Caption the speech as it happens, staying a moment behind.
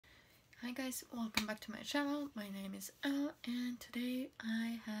Hi guys, welcome back to my channel. My name is Elle and today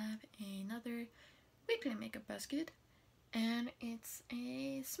I have another weekly makeup basket, and it's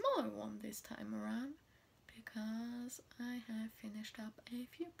a smaller one this time around because I have finished up a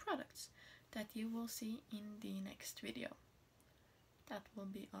few products that you will see in the next video. That will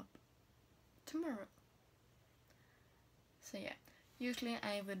be up tomorrow. So yeah, usually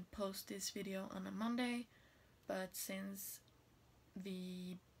I would post this video on a Monday, but since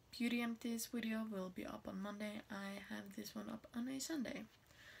the Beauty Empties video will be up on Monday, I have this one up on a Sunday.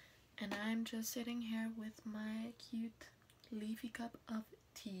 And I'm just sitting here with my cute leafy cup of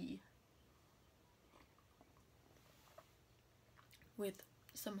tea with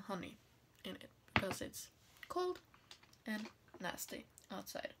some honey in it because it's cold and nasty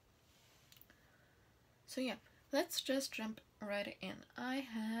outside. So yeah, let's just jump right in. I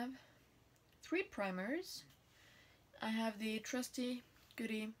have 3 primers. I have the trusty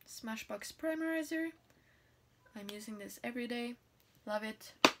goody Smashbox Primerizer. I'm using this every day. Love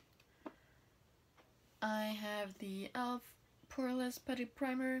it. I have the e.l.f. Poreless Putty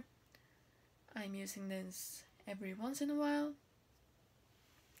Primer. I'm using this every once in a while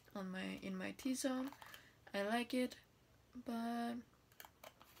in my T-zone. I like it, but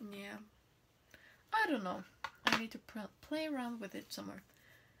yeah, I don't know. I need to play around with it somewhere.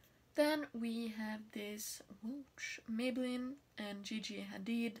 Then we have this Maybelline and Gigi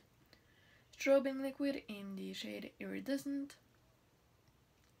Hadid strobing liquid in the shade Iridescent.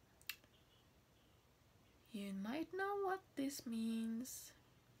 You might know what this means.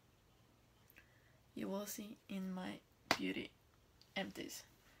 You will see in my Beauty Empties.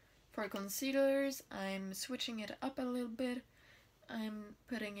 For concealers, I'm switching it up a little bit. I'm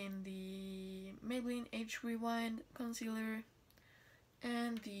putting in the Maybelline Age Rewind concealer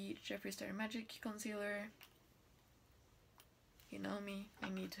and the Jeffree Star Magic concealer. You know me, I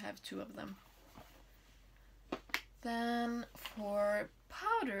need to have 2 of them. Then for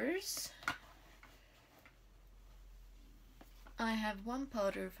powders, I have 1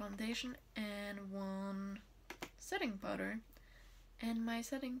 powder foundation and 1 setting powder. And my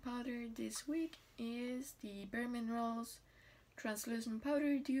setting powder this week is the Bare Minerals Translucent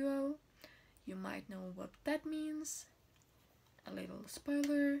Powder Duo. You might know what that means. A little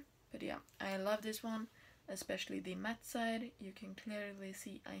spoiler, but yeah, I love this one, especially the matte side. You can clearly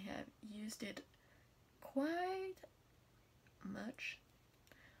see I have used it quite much.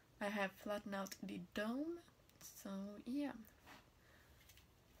 I have flattened out the dome, so yeah,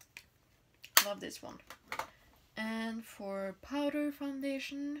 love this one. And for powder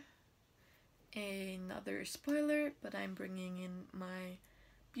foundation, another spoiler, but I'm bringing in my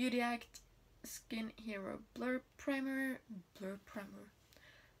Beauty Act Skin Hero Blur Powder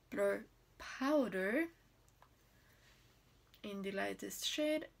in the lightest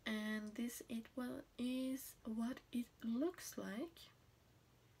shade, and this is what it looks like.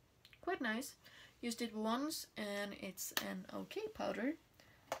 Quite nice. Used it once and it's an okay powder.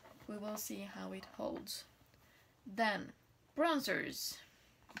 We will see how it holds. Then bronzers.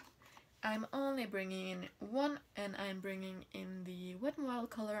 I'm only bringing in 1, and I'm bringing in the Wet n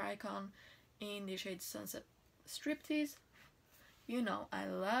Wild Color Icon in the shade Sunset Striptease. You know I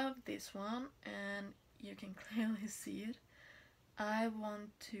love this one, and you can clearly see it. I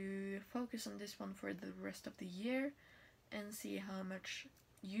want to focus on this one for the rest of the year and see how much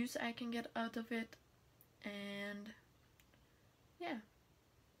use I can get out of it, and yeah,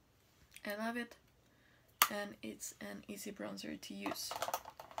 I love it, and it's an easy bronzer to use.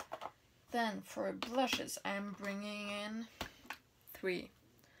 Then for blushes, I'm bringing in 3.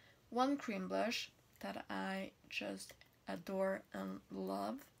 1 cream blush that I just adore and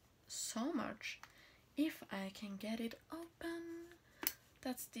love so much. If I can get it open,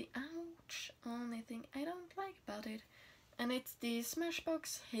 that's the only thing I don't like about it. And it's the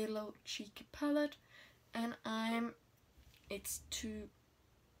Smashbox Halo Cheek Palette, and it's 2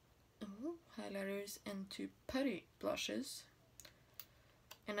 highlighters and 2 putty blushes.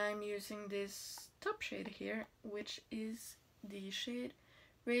 And I'm using this top shade here, which is the shade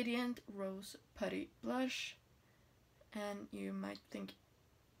Radiant Rose Putty Blush. And you might think,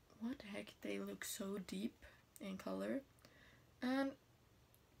 what the heck, they look so deep in color. And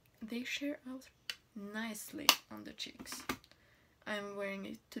they share out nicely on the cheeks. I'm wearing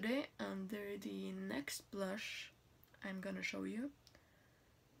it today under the next blush I'm gonna show you.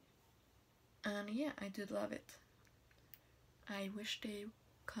 And yeah, I do love it. I wish they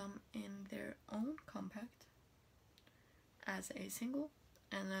come in their own compact as a single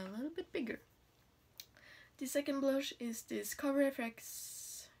and a little bit bigger. The second blush is this Cover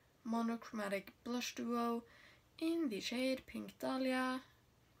FX Monochromatic Blush Duo in the shade Pink Dahlia.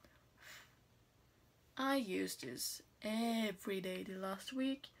 I used this every day the last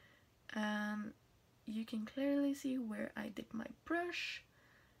week, and you can clearly see where I dip my brush,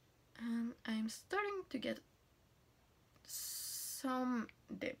 and I'm starting to get some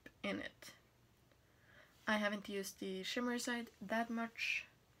dip in it. I haven't used the shimmer side that much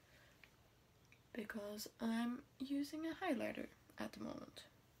because I'm using a highlighter at the moment.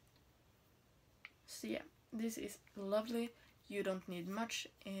 So yeah, this is lovely. You don't need much.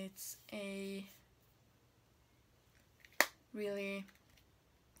 It's a really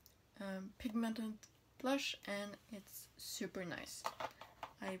pigmented blush and it's super nice.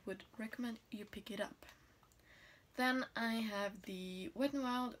 I would recommend you pick it up. Then I have the Wet n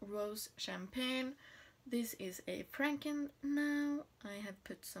Wild Rose Champagne. This is a Franken now. I have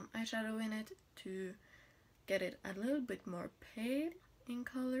put some eyeshadow in it to get it a little bit more pale in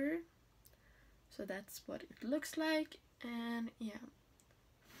color. So that's what it looks like, and yeah,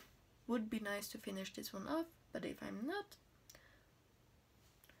 would be nice to finish this one off, but if I'm not,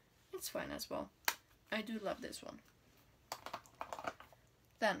 it's fine as well. I do love this one.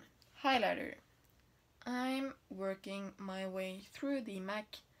 Then, highlighter. I'm working my way through the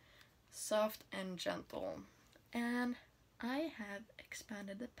MAC Soft and Gentle, and I have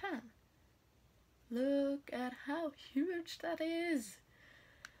expanded the pan. Look at how huge that is!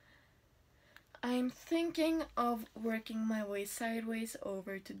 I'm thinking of working my way sideways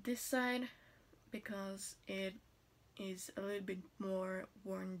over to this side because it is a little bit more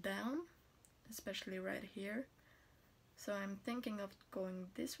worn down, especially right here. So I'm thinking of going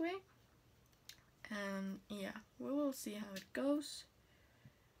this way, and yeah, we will see how it goes.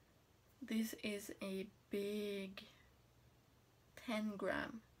 This is a big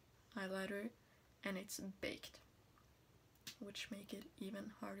 10-gram highlighter and it's baked, which make it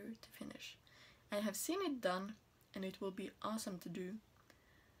even harder to finish. I have seen it done and it will be awesome to do,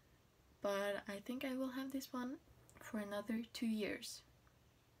 but I think I will have this one for another 2 years.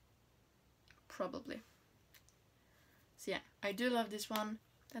 Probably. So yeah, I do love this one.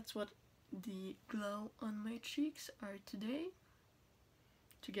 That's what the glow on my cheeks are today,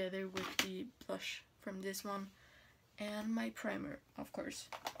 together with the blush from this one and my primer, of course.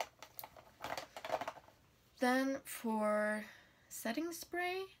 Then for setting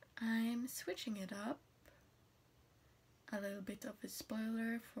spray, I'm switching it up. A little bit of a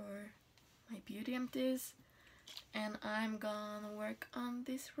spoiler for my beauty empties, and I'm gonna work on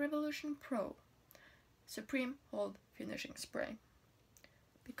this Revolution Pro Supreme Hold Finishing Spray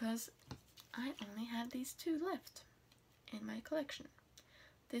because I only have these 2 left in my collection.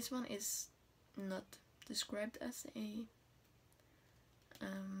 This one is not described as a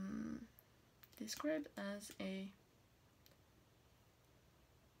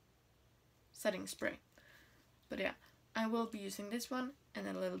setting spray, but yeah, I will be using this one and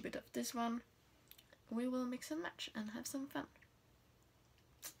a little bit of this one. We will mix and match and have some fun.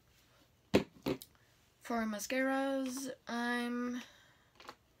 For mascaras, I'm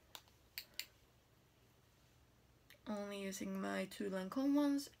only using my 2 Lancome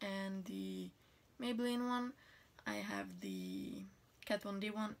ones and the Maybelline one. I have the Kat Von D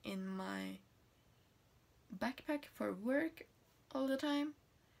one in my backpack for work all the time.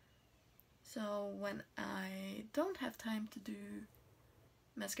 So when I don't have time to do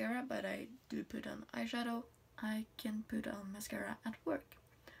mascara, but I do put on eyeshadow, I can put on mascara at work.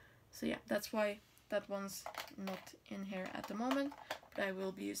 So yeah, that's why that one's not in here at the moment, but I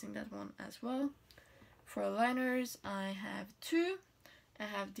will be using that one as well. For liners, I have 2. I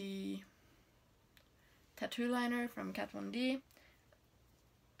have the tattoo liner from Kat Von D.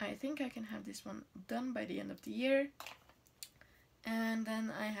 I think I can have this one done by the end of the year. And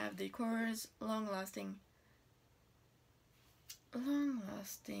then I have the Korres long lasting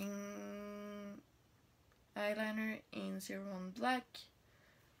eyeliner in 01 Black.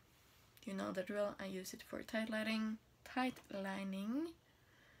 You know the drill, I use it for tight lining.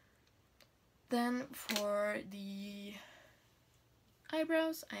 Then for the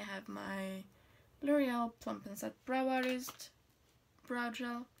eyebrows, I have my L'Oreal Plump and Set Brow Artist brow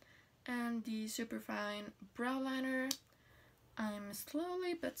gel and the Superfine brow liner. I'm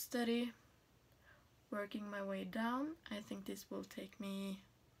slowly but steady working my way down. I think this will take me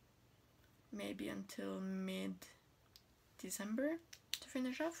maybe until mid-December to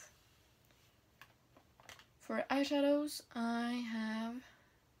finish off. For eyeshadows, I have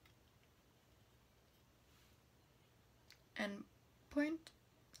an Point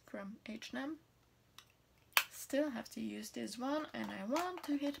from H&M. Still have to use this one and I want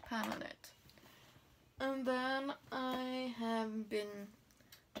to hit pan on it. And then I have been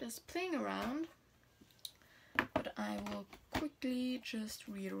just playing around, but I will quickly just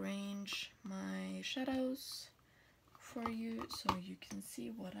rearrange my shadows for you so you can see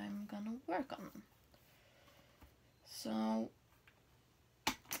what I'm gonna work on. So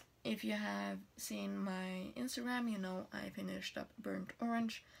if you have seen my Instagram, you know I finished up Burnt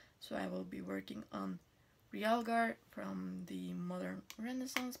Orange, so I will be working on Realgar from the Modern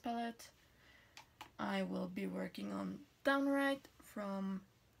Renaissance palette. I will be working on Downright from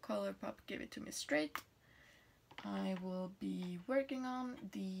Colourpop Give It To Me Straight. I will be working on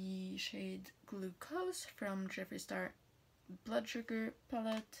the shade Glucose from Jeffree Star Blood Sugar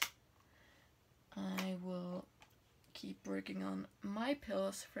palette. I will keep working on My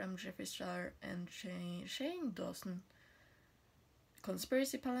Pills from Jeffree Star and Shane Dawson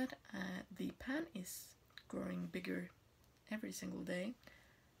Conspiracy palette. The pan is growing bigger every single day.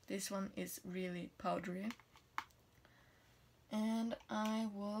 This one is really powdery. And I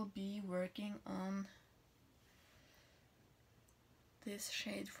will be working on this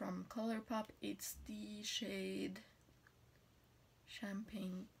shade from Colourpop. It's the shade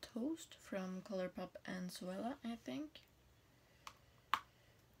Champagne Toast from Colourpop and Zoella, I think.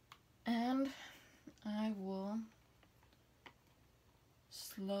 And I will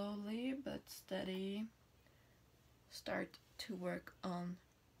slowly but steady start to work on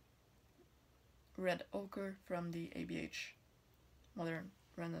Red Ochre from the ABH Modern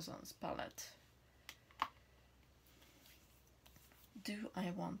Renaissance palette. Do I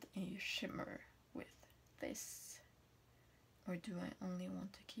want a shimmer with this? Or do I only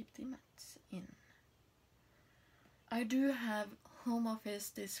want to keep the mattes in? I do have home office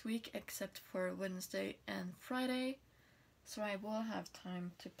this week except for Wednesday and Friday, so I will have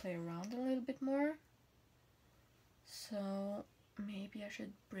time to play around a little bit more. So maybe I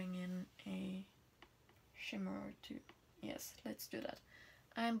should bring in a shimmer or two. Yes, let's do that.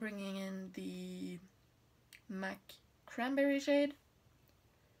 I'm bringing in the MAC Cranberry shade.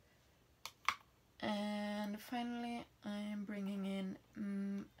 And finally I'm bringing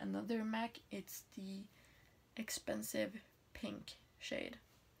in another MAC. It's the Expensive Pink shade.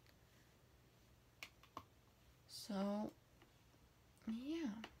 So yeah,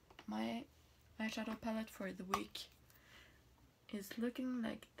 my eyeshadow palette for the week is looking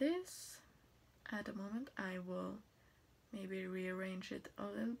like this. At the moment I will maybe rearrange it a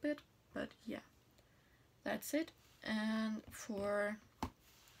little bit, but yeah, that's it. And for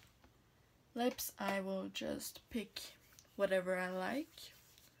lips I will just pick whatever I like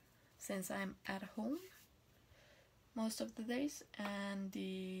since I'm at home most of the days, and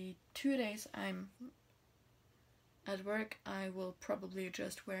the 2 days I'm at work I will probably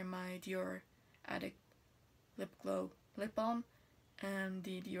just wear my Dior Addict Lip Glow Lip Balm and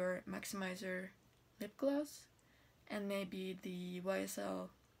the Dior Maximizer lip gloss, and maybe the YSL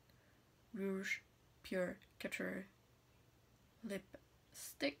Rouge Pure Couture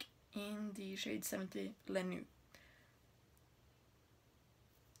lipstick in the shade 70 Lenu.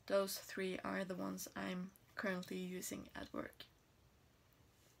 Those three are the ones I'm currently using at work.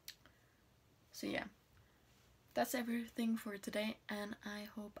 So yeah, that's everything for today, and I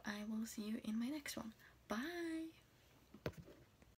hope I will see you in my next one. Bye!